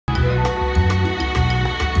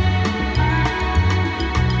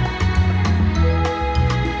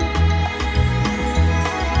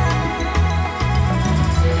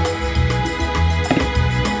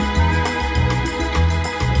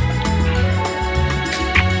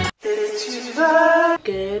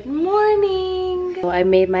Good morning. So I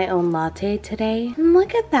made my own latte today. And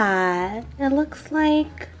look at that. It looks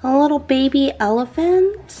like a little baby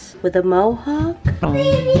elephant with a mohawk.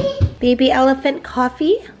 Baby elephant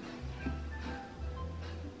coffee.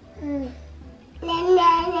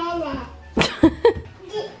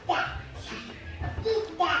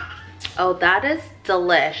 Oh, that is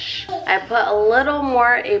delish. I put a little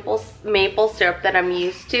more maple syrup than I'm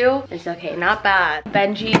used to. It's okay, not bad.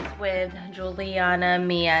 Benji's with Juliana,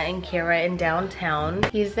 Mia, and Kira in downtown.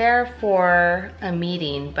 He's there for a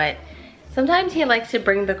meeting, but sometimes he likes to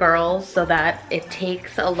bring the girls so that it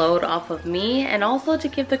takes a load off of me and also to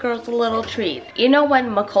give the girls a little treat. You know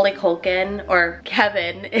when Macaulay Culkin or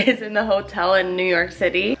Kevin is in the hotel in New York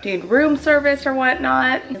City doing room service or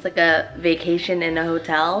whatnot? It's like a vacation in a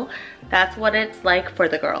hotel. That's what it's like for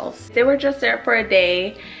the girls. They were just there for a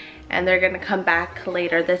day and they're gonna come back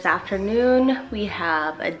later this afternoon. We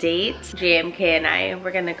have a date. JMK and I,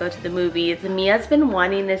 we're gonna go to the movies. Mia's been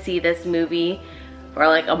wanting to see this movie for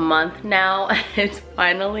like a month now. It's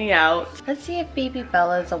finally out. Let's see if baby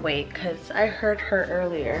Bella's awake because I heard her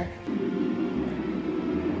earlier.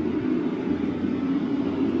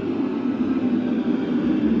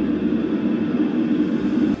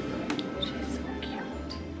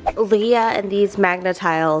 Leah and these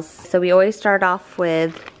magnetiles. So we always start off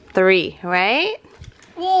with 3, right?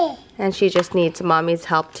 Yeah. And she just needs mommy's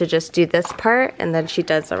help to just do this part and then she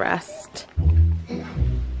does the rest.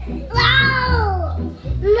 Wow!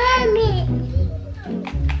 Mommy!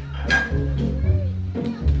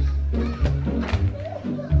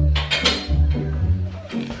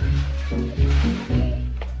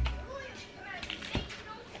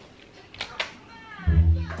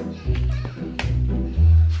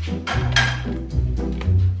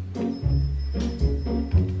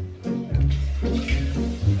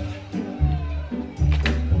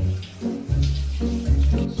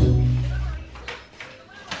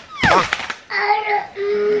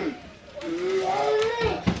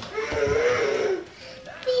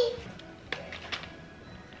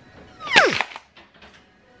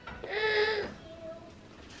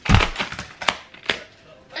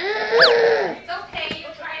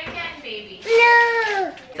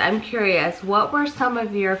 I'm curious, what were some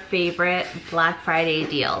of your favorite Black Friday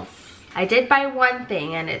deals? I did buy one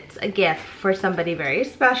thing and it's a gift for somebody very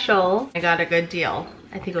special. I got a good deal.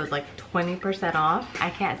 I think it was like 20% off. I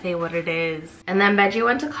can't say what it is. And then Benji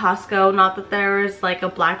went to Costco, not that there was like a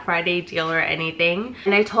Black Friday deal or anything.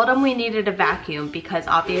 And I told him we needed a vacuum because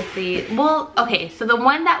obviously, well, okay, so the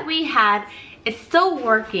one that we had, it's still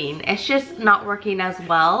working. It's just not working as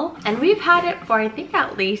well. And we've had it for I think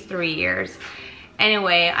at least 3 years.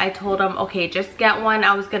 Anyway, I told him, okay, just get one.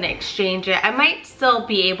 I was gonna exchange it. I might still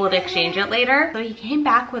be able to exchange it later. So he came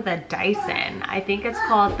back with a Dyson. I think it's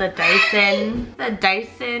called the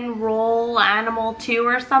Dyson Roll Animal 2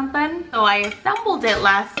 or something. So I assembled it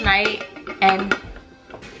last night and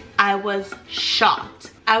I was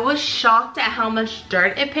shocked. I was shocked at how much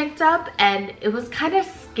dirt it picked up and it was kind of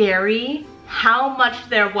scary how much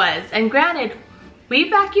there was. And granted, we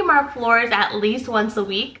vacuum our floors at least once a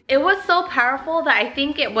week. It was so powerful that I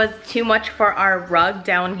think it was too much for our rug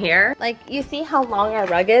down here. Like, you see how long our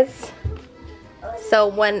rug is? So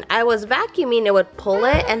when I was vacuuming, it would pull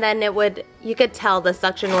it and then it would, you could tell the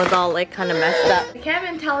suction was all like kind of messed up. I can't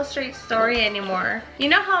even tell a straight story anymore. You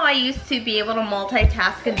know how I used to be able to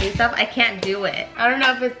multitask and do stuff? I can't do it. I don't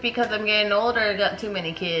know if it's because I'm getting older or got too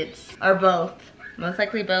many kids. Or both. Most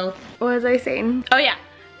likely both. What was I saying? Oh yeah.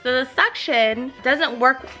 So the suction doesn't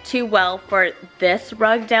work too well for this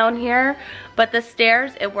rug down here, but the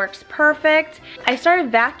stairs, it works perfect. I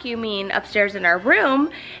started vacuuming upstairs in our room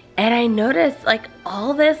and I noticed like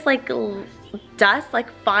all this like dust, like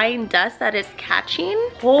fine dust that is catching.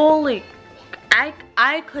 Holy,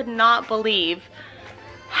 I could not believe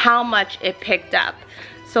how much it picked up.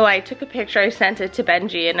 So I took a picture, I sent it to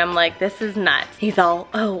Benji and I'm like, this is nuts. He's all,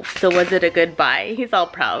 oh, so was it a good buy? He's all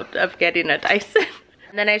proud of getting a Dyson.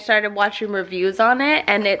 And then I started watching reviews on it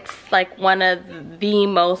and it's like one of the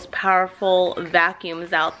most powerful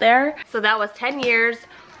vacuums out there. So that was 10 years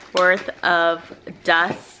worth of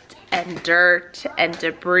dust and dirt and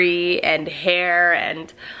debris and hair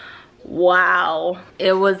and wow,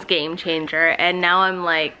 it was game changer. And now I'm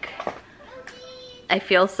like, I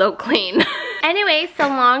feel so clean. Anyway, so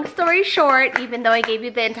long story short, even though I gave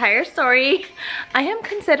you the entire story, I am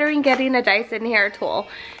considering getting a Dyson hair tool.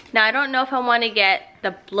 Now I don't know if I want to get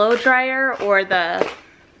the blow dryer or the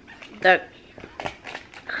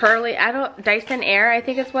curly, Dyson Air, I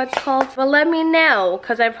think is what it's called. But let me know,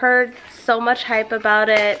 because I've heard so much hype about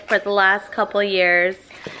it for the last couple years.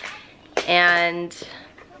 And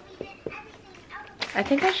I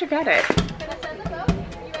think I should get it.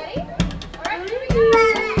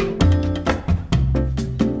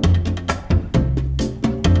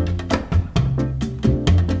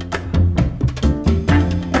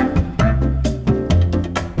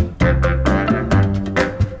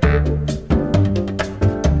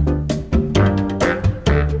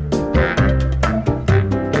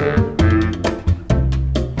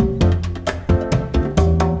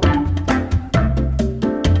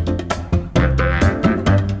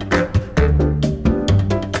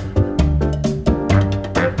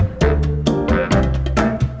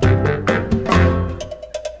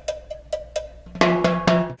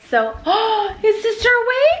 So, oh, is sister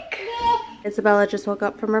awake? Isabella just woke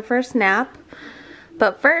up from her first nap.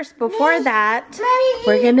 But first, before that,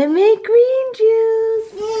 we're gonna make green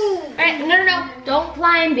juice. All right, no, don't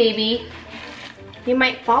climb, baby. You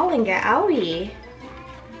might fall and get owie.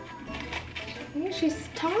 Yeah, she's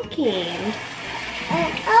talking.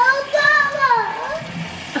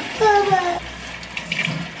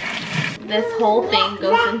 This whole thing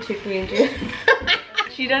goes into green juice.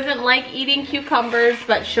 She doesn't like eating cucumbers,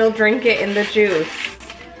 but she'll drink it in the juice.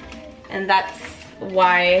 And that's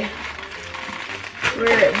why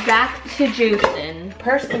we're back to juicing.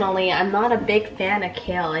 Personally, I'm not a big fan of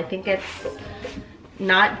kale. I think it's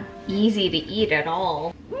not easy to eat at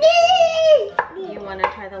all. You want to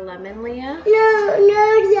try the lemon, Leah?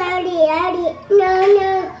 No, Daddy.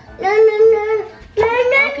 No.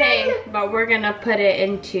 Okay, but we're gonna put it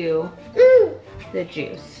into the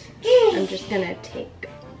juice. I'm just gonna take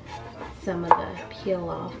some of the peel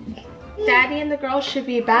off. Daddy and the girls should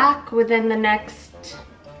be back within the next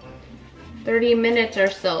 30 minutes or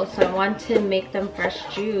so, so I want to make them fresh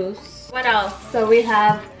juice. What else? So we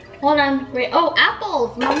have, hold on, wait, oh,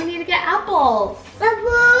 apples. Mom, we need to get apples.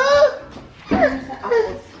 Apples.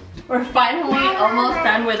 We're finally almost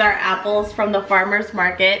done with our apples from the farmer's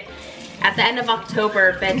market. At the end of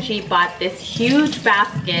October, Benji bought this huge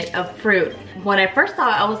basket of fruit. When I first saw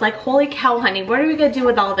it, I was like, holy cow, honey, what are we gonna do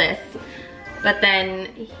with all this? But then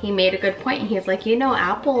he made a good point, and he's like, you know,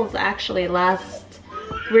 apples actually last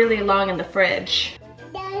really long in the fridge.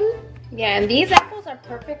 Yeah, and these apples are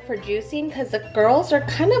perfect for juicing because the girls are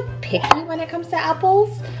kind of picky when it comes to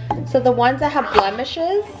apples. So the ones that have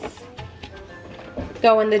blemishes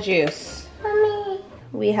go in the juice. Mommy.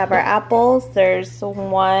 We have our apples. There's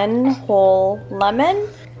one whole lemon,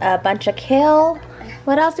 a bunch of kale.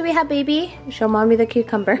 What else do we have, baby? Show mommy the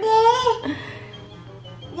cucumber.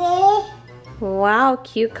 Wow,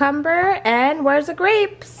 cucumber. And where's the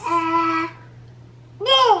grapes?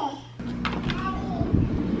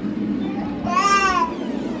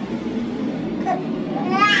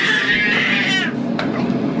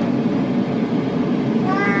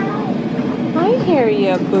 I hear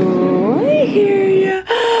ya, boo. I hear ya.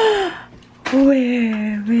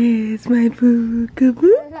 Where is my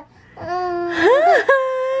boo-goo-boo?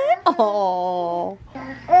 Oh,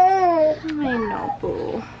 I know,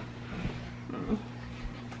 boo.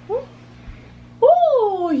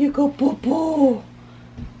 Oh, you go boo-boo.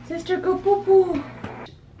 Sister, go boo-boo.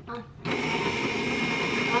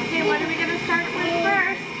 Okay, what are we gonna start with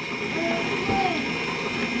first?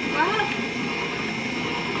 What?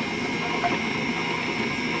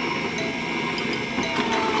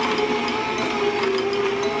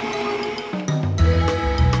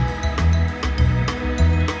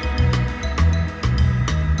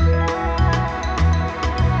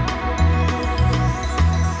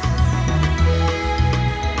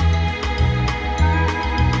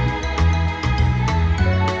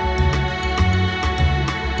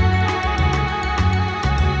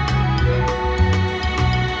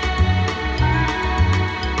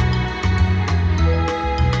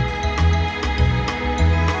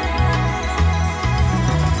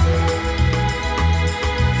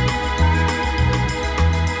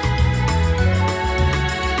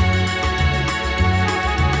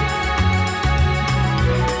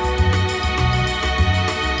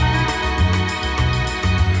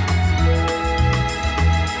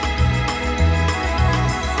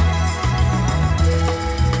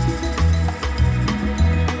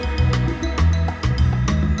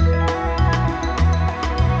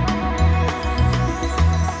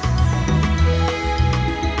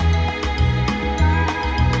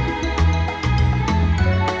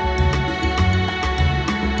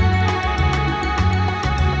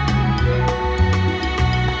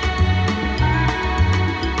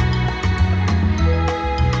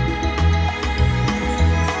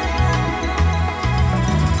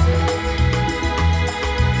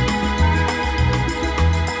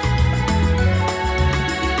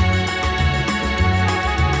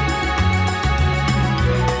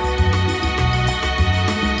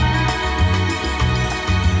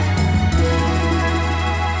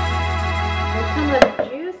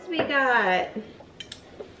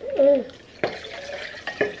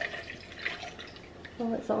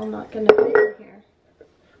 Well, it's all not gonna fit in here.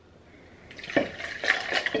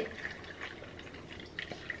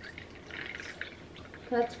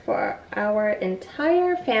 That's for our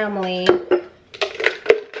entire family.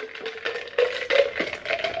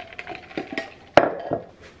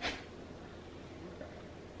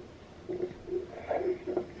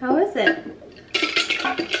 How is it?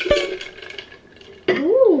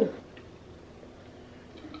 Ooh.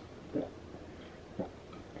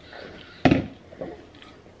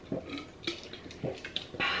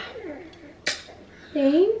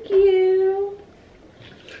 Thank you.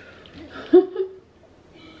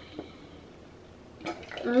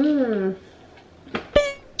 Mmm.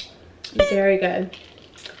 Very good.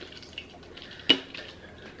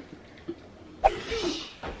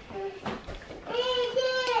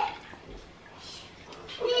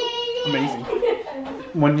 Amazing.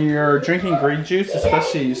 When you're drinking green juice,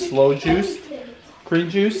 especially slow juice, green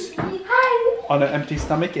juice, on an empty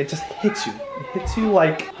stomach, it just hits you. It hits you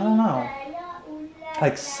like, I don't know,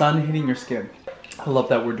 like sun hitting your skin. I love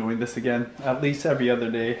that we're doing this again, at least every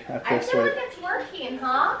other day at this rate. I feel like it's working,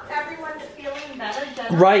 huh? Everyone's feeling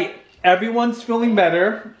better. Right. Everyone's feeling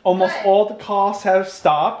better. Almost all the coughs have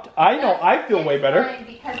stopped. I know, I feel way better.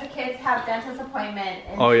 Because the kids have dentist appointment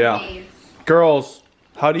in 2 days. Girls,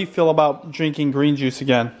 how do you feel about drinking green juice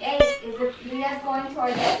again? Hey, is it you guys going to our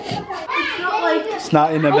dentist appointment? It's not like... It's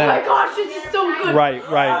not an event. Oh my gosh, this is so good. Right.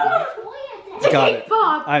 Got it.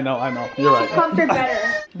 I know. You're right. Pumped are better.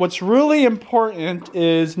 What's really important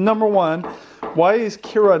is, number one, why is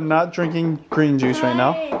Kira not drinking green juice right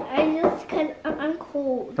now? I just, cause I'm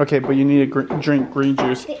cold. Okay, but you need to drink green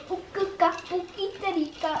juice. Did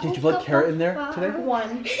you put carrot in there today?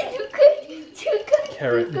 1.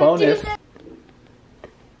 Carrot. Bonus.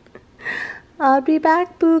 I'll be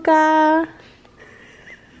back, Booga.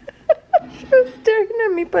 She was staring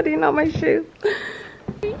at me putting on my shoes.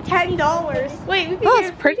 $10. Wait, we can Oh,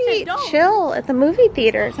 get it's pretty chill at the movie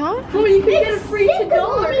theaters, huh? Well, you can get a free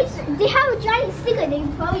 $10. They have a giant sticker. They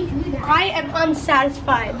can probably do that. I am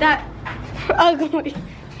unsatisfied. That ugly.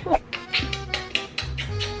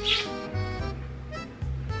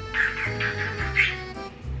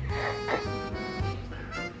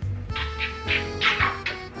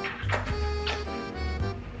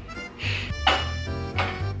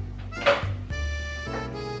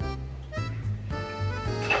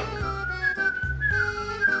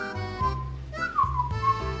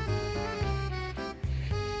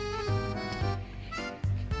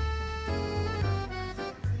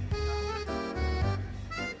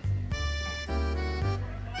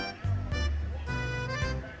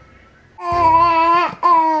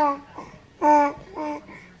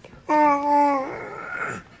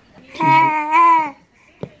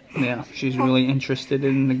 Yeah, she's really interested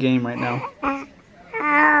in the game right now.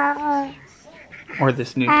 Or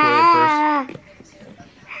this new toy at first.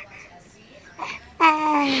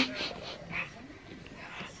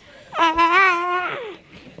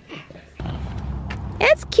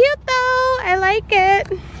 It's cute though. I like it.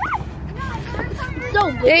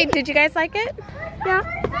 So Hey, did you guys like it? Yeah.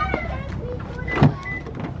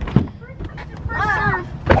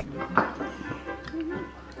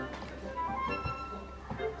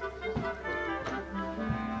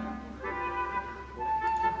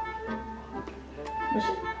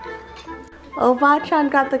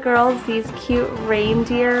 Ovachan got the girls these cute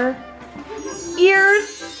reindeer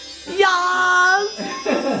ears. Yes!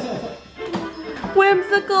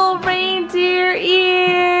 Whimsical reindeer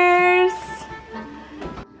ears.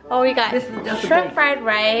 Oh, we got shrimp fried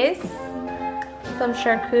rice, some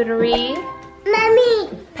charcuterie, Mommy.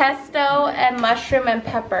 pesto, and mushroom and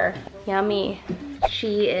pepper. Yummy.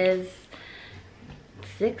 She is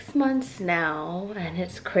 6 months now, and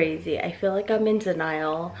it's crazy. I feel like I'm in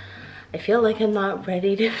denial. I feel like I'm not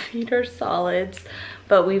ready to feed her solids,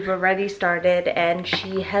 but we've already started, and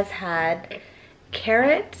she has had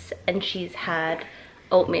carrots and she's had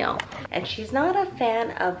oatmeal, and she's not a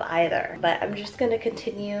fan of either, but I'm just gonna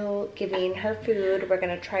continue giving her food. We're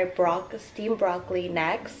gonna try steamed broccoli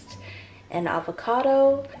next and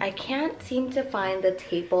avocado. I can't seem to find the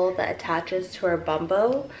table that attaches to her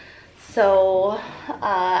bumbo, so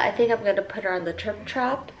I think I'm gonna put her on the Trip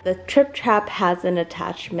Trap. The Trip Trap has an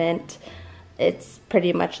attachment. It's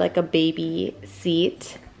pretty much like a baby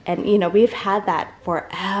seat, and you know, we've had that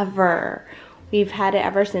forever. We've had it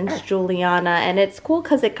ever since Juliana, and it's cool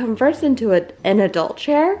because it converts into an adult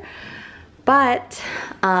chair. But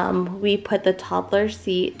we put the toddler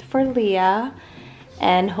seat for Leah,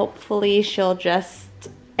 and hopefully she'll just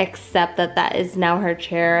accept that that is now her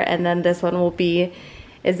chair, and then this one will be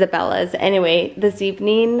Isabella's. Anyway, this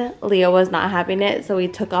evening Leah was not having it, so we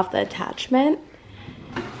took off the attachment,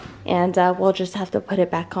 And we'll just have to put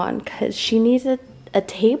it back on because she needs a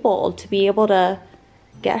table to be able to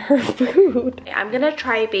get her food. I'm gonna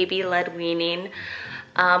try baby-led weaning.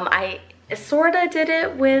 I sorta did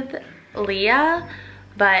it with Leah,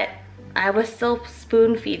 but I was still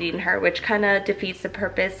spoon feeding her, which kind of defeats the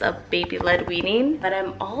purpose of baby-led weaning. But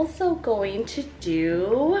I'm also going to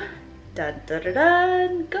do dun, dun, dun,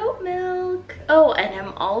 dun, goat milk. Oh, and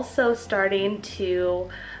I'm also starting to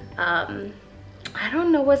I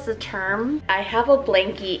don't know what's the term. I have a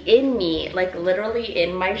blankie in me, like literally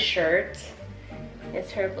in my shirt.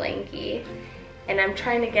 It's her blankie. And I'm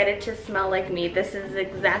trying to get it to smell like me. This is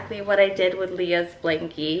exactly what I did with Leah's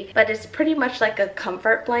blankie. But it's pretty much like a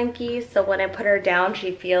comfort blankie. So when I put her down,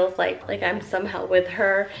 she feels like I'm somehow with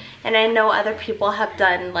her. And I know other people have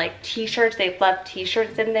done like t-shirts. They've left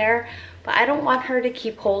t-shirts in there. But I don't want her to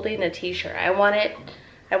keep holding a t-shirt. I want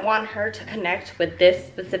her to connect with this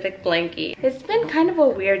specific blankie. It's been kind of a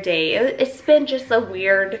weird day. It's been just a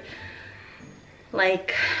weird,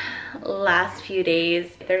 like, last few days.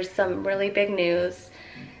 There's some really big news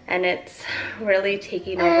and it's really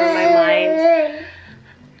taking over my mind.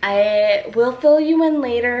 I will fill you in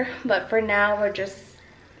later, but for now we're just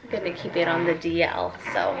gonna keep it on the DL.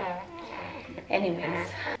 So anyways,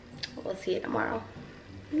 we'll see you tomorrow.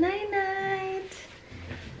 Night night.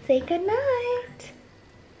 Say good night.